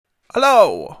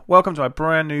Hello! Welcome to my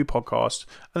brand new podcast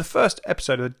and the first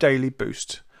episode of the Daily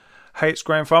Boost. Hey, it's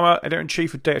Graham Farmer,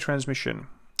 Editor-in-Chief of Data Transmission.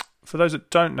 For those that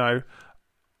don't know,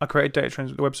 I created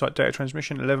the website Data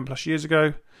Transmission 11 plus years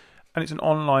ago, and it's an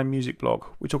online music blog.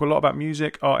 We talk a lot about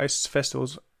music, artists,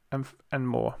 festivals, and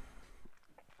more.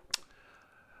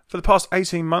 For the past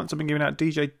 18 months, I've been giving out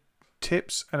DJ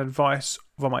tips and advice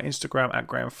via my Instagram at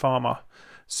Graham Farmer.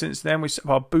 Since then, we set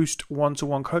up our Boost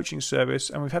one-to-one coaching service,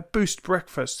 and we've had Boost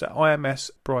breakfasts at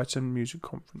IMS Brighton Music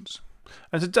Conference.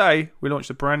 And today, we launched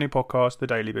a brand new podcast, The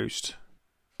Daily Boost.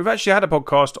 We've actually had a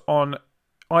podcast on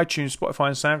iTunes, Spotify,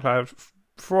 and SoundCloud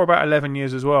for about 11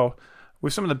 years as well,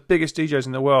 with some of the biggest DJs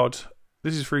in the world.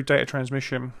 This is through Data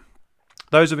Transmission.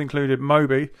 Those have included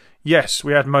Moby. Yes,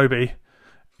 we had Moby.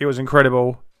 It was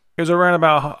incredible. It was around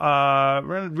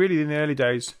really in the early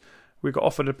days. We got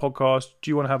offered a podcast. Do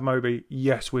you want to have Moby?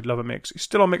 Yes, we'd love a mix. It's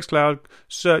still on Mixcloud.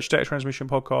 Search Data Transmission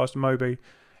Podcast, Moby.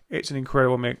 It's an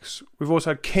incredible mix. We've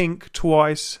also had Kink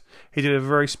twice. He did a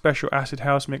very special acid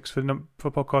house mix for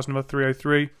podcast number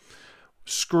 303.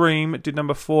 Scream did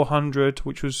number 400,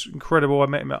 which was incredible. I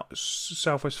met him at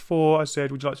Southwest 4. I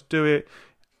said, would you like to do it?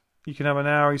 You can have an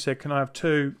hour. He said, can I have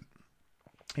two?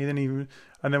 And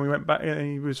then we went back and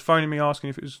he was phoning me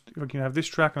asking if I can have this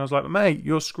track. And I was like, mate,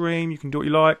 you're Scream. You can do what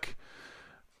you like.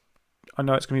 I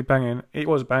know it's going to be banging. It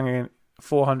was banging.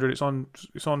 400. It's on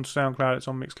SoundCloud. It's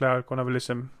on Mixcloud. Go and have a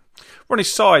listen. We're on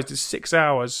his size. It's 6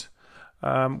 hours.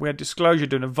 We had Disclosure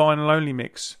doing a vinyl only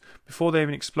mix before they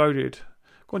even exploded.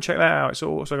 Go and check that out. It's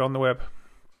also on the web.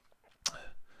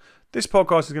 This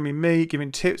podcast is going to be me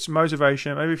giving tips,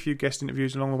 motivation, maybe a few guest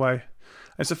interviews along the way.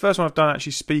 And it's the first one I've done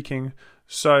actually speaking.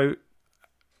 So,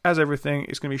 as everything,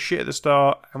 it's going to be shit at the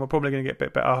start, and we're probably going to get a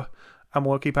bit better, and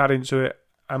we'll keep adding to it,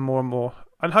 and more and more.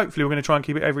 And hopefully we're going to try and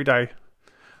keep it every day,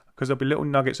 because there'll be little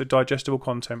nuggets of digestible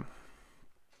content.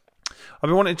 I've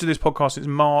been wanting to do this podcast since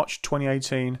March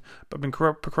 2018, but I've been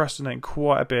procrastinating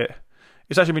quite a bit.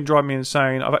 It's actually been driving me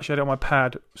insane. I've actually had it on my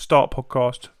pad, start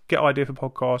podcast, get idea for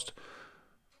podcast,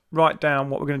 write down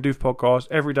what we're going to do for podcast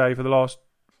every day for the last,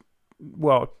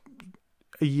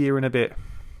 a year and a bit.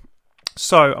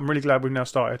 So I'm really glad we've now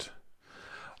started.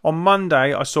 On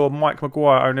Monday, I saw Mike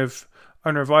Maguire, owner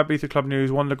of Ibiza Club News,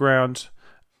 Wonderground,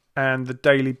 and The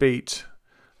Daily Beat,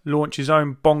 launch his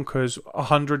own bonkers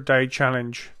 100-day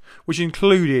challenge, which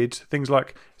included things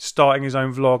like starting his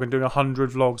own vlog and doing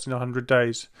 100 vlogs in 100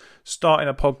 days, starting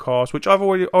a podcast, which I've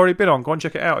already been on. Go and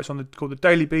check it out. It's called The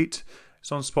Daily Beat.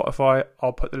 It's on Spotify.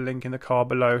 I'll put the link in the card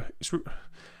below. It's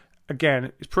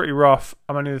pretty rough.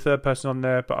 I'm only the third person on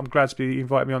there, but I'm glad to be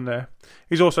invited me on there.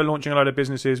 He's also launching a load of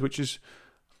businesses,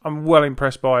 I'm well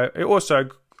impressed by it.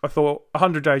 I thought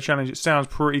 100-day challenge, it sounds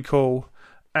pretty cool,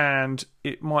 and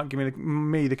it might give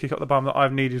me the kick up the bum that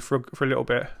I've needed for a little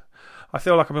bit. I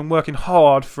feel like I've been working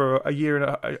hard for a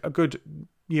good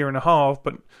year and a half,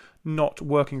 but not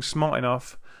working smart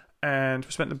enough. And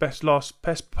spent the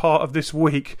best part of this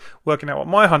week working out what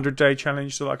my 100-day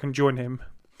challenge so that I can join him.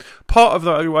 Part of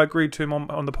that, I agreed to him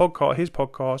on the podcast, his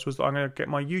podcast, was that I'm going to get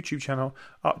my YouTube channel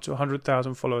up to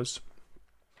 100,000 followers.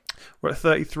 We're at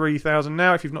 33,000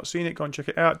 now. If you've not seen it, go and check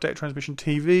it out. Data Transmission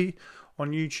TV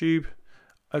on YouTube.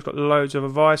 I've got loads of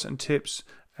advice and tips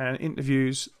and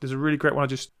interviews. There's a really great one I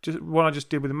just did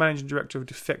with the managing director of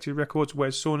Defected Records,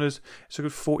 Wes Saunders. It's a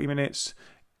good 40 minutes.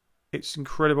 It's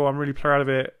incredible. I'm really proud of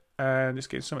it, and it's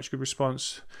getting so much good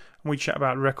response. And we chat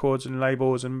about records and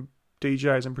labels and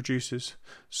DJs and producers.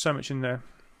 So much in there.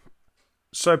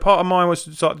 So part of mine was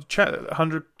to start to chat at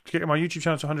 100, to get my YouTube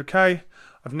channel to 100k.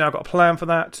 I've now got a plan for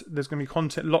that. There's going to be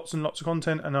content, lots and lots of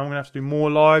content, and I'm going to have to do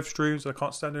more live streams. I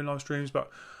can't stand doing live streams,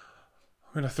 but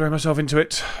I'm going to throw myself into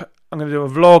it. I'm going to do a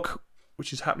vlog,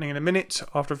 which is happening in a minute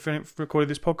after I've recorded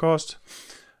this podcast.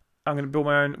 We're going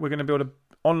to build an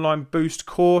online boost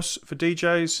course for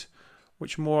DJs,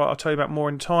 which I'll tell you about more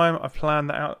in time. I've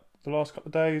planned that out the last couple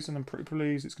of days, and I'm pretty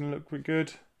pleased. It's going to look pretty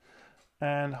good,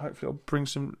 and hopefully it'll bring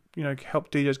some,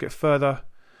 help DJs get further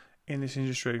in this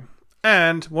industry.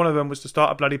 And one of them was to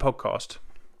start a bloody podcast.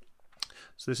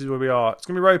 So this is where we are. It's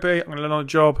going to be ropey. I'm going to learn on the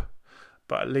job,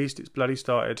 but at least it's bloody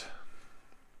started.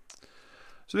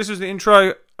 So this was the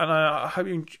intro, and I hope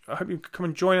you come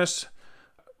and join us.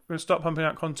 We're going to start pumping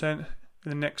out content in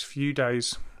the next few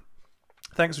days.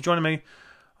 Thanks for joining me.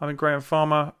 I'm Graham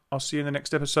Farmer. I'll see you in the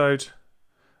next episode.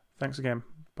 Thanks again.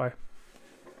 Bye.